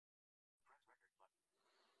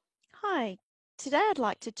Hi, today I'd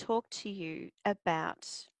like to talk to you about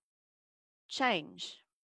change,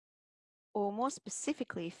 or more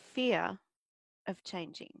specifically, fear of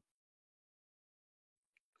changing.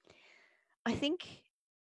 I think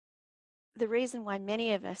the reason why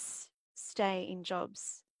many of us stay in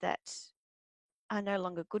jobs that are no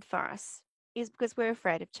longer good for us is because we're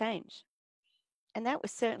afraid of change. And that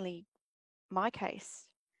was certainly my case.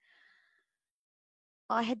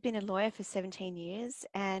 I had been a lawyer for 17 years,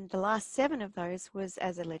 and the last 7 of those was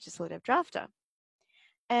as a legislative drafter.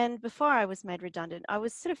 And before I was made redundant, I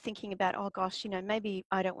was sort of thinking about, oh gosh, maybe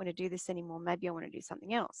I don't want to do this anymore. Maybe I want to do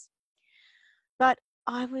something else. But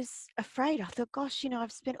I was afraid. I thought, gosh,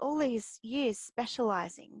 I've spent all these years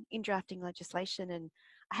specializing in drafting legislation and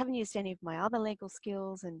I haven't used any of my other legal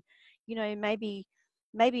skills. And, maybe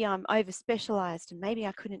I'm over specialized and maybe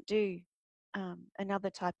I couldn't do another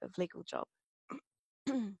type of legal job.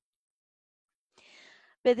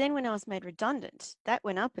 But then when I was made redundant, that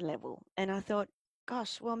went up a level. And I thought,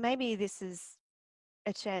 gosh, well, maybe this is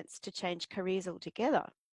a chance to change careers altogether.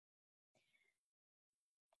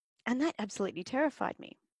 And that absolutely terrified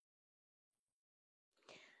me.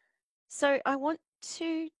 So I want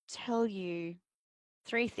to tell you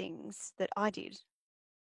 3 things that I did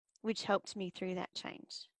which helped me through that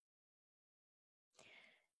change.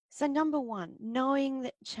 So number 1, knowing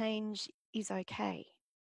that change is okay.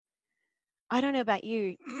 I don't know about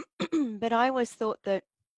you, but I always thought that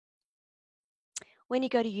when you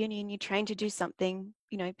go to uni and you train to do something,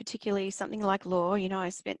 particularly something like law, I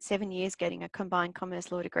spent 7 years getting a combined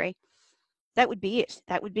commerce law degree. That would be it.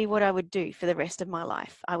 That would be what I would do for the rest of my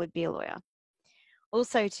life. I would be a lawyer.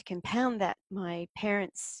 Also, to compound that, my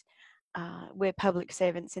parents were public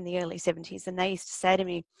servants in the early 70s, and they used to say to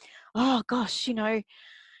me, "Oh gosh,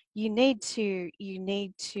 you need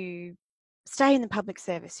to stay in the public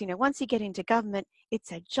service. Once you get into government,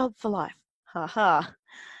 it's a job for life." Ha ha.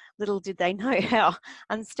 Little did they know how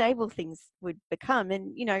unstable things would become,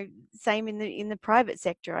 and same in the private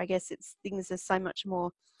sector. I guess things are so much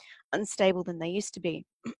more unstable than they used to be.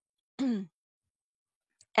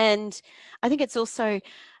 And I think it's also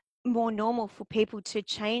more normal for people to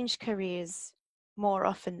change careers more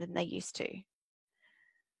often than they used to.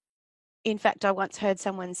 In fact, I once heard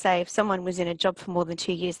someone say if someone was in a job for more than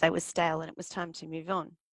 2 years, they were stale and it was time to move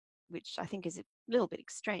on, which I think is a little bit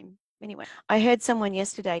extreme. Anyway, I heard someone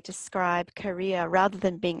yesterday describe career rather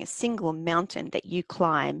than being a single mountain that you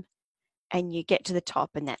climb and you get to the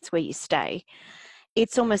top and that's where you stay.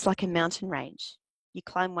 It's almost like a mountain range. You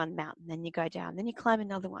climb one mountain, then you go down, then you climb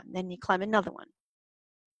another one, then you climb another one.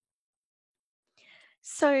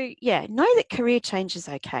 So yeah, know that career change is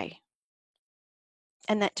okay.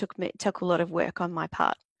 And that took a lot of work on my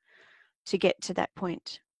part to get to that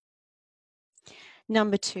point.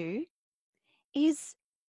 Number 2 is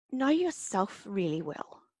know yourself really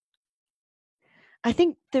well. I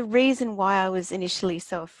think the reason why I was initially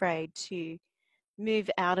so afraid to move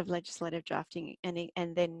out of legislative drafting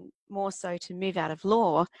and then more so to move out of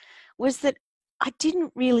law was that I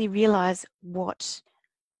didn't really realize what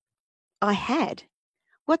I had,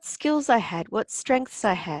 what skills I had, what strengths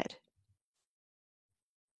I had.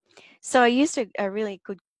 So I used a really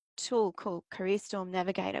good tool called CareerStorm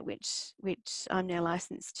Navigator, which I'm now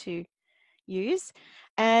licensed to use.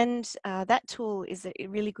 And that tool is a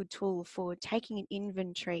really good tool for taking an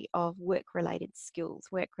inventory of work-related skills,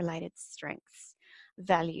 work-related strengths,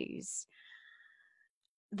 values,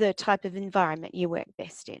 the type of environment you work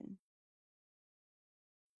best in,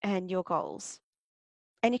 and your goals.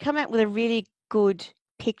 And you come out with a really good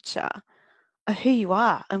picture of who you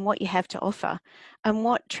are and what you have to offer and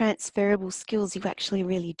what transferable skills you actually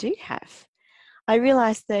really do have. I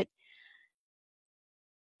realized that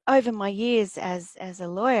over my years as a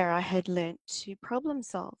lawyer, I had learnt to problem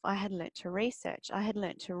solve, I had learnt to research, I had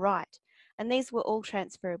learnt to write, and these were all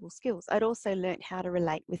transferable skills. I'd also learnt how to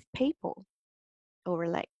relate with people, or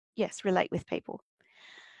relate with people.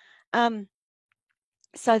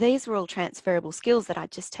 So these were all transferable skills that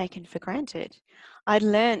I'd just taken for granted. I'd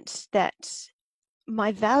learnt that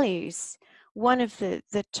my values, one of the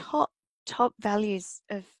top values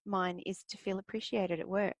of mine is to feel appreciated at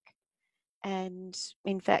work. And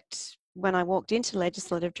in fact, when I walked into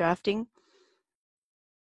legislative drafting,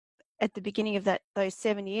 at the beginning of those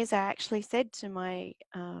 7 years, I actually said to my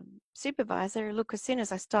supervisor, look, as soon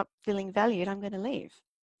as I stop feeling valued, I'm going to leave.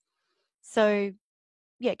 So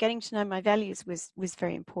yeah, getting to know my values was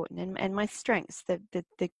very important, and my strengths,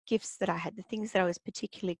 the gifts that I had, the things that I was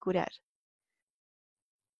particularly good at.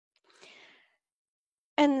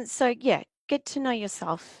 And so yeah, get to know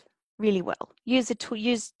yourself really well. Use a tool,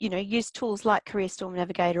 use tools like Career Storm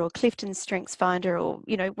Navigator or Clifton Strengths Finder, or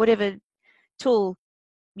whatever tool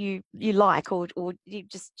you like, or you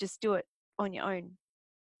just do it on your own.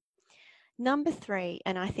 Number 3,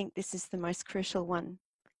 and I think this is the most crucial one,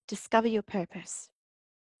 discover your purpose.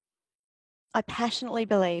 I passionately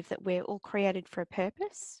believe that we're all created for a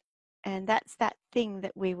purpose, and that's that thing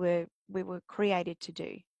that we were created to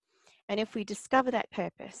do. And if we discover that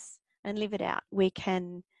purpose and live it out, we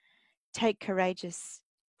can take courageous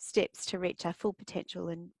steps to reach our full potential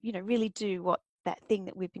and, really do what that thing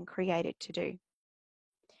that we've been created to do.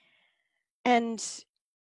 And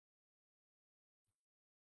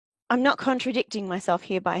I'm not contradicting myself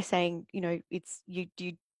here by saying, it's you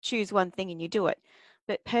choose one thing and you do it,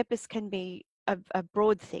 but purpose can be a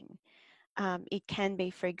broad thing. It can be,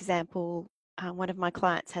 for example, one of my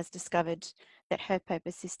clients has discovered that her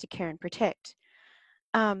purpose is to care and protect.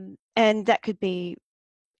 And that could be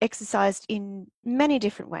exercised in many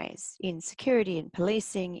different ways, in security, in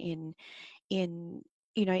policing, in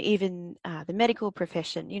even the medical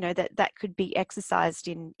profession. That could be exercised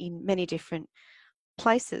in many different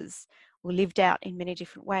places or lived out in many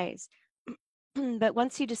different ways. But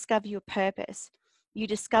once you discover your purpose, you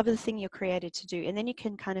discover the thing you're created to do, and then you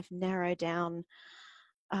can kind of narrow down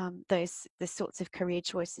the sorts of career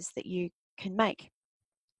choices that you can make.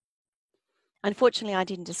 Unfortunately, I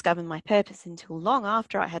didn't discover my purpose until long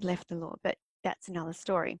after I had left the law, but that's another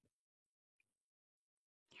story.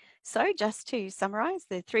 So just to summarize,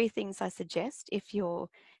 the 3 things I suggest if you're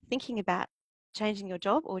thinking about changing your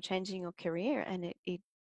job or changing your career and it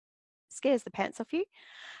scares the pants off you,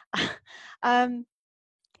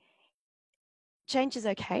 change is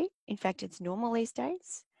okay. In fact, it's normal these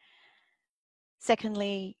days.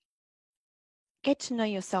 Secondly, get to know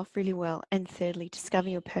yourself really well. And thirdly, discover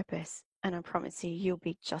your purpose. And I promise you, you'll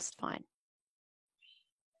be just fine.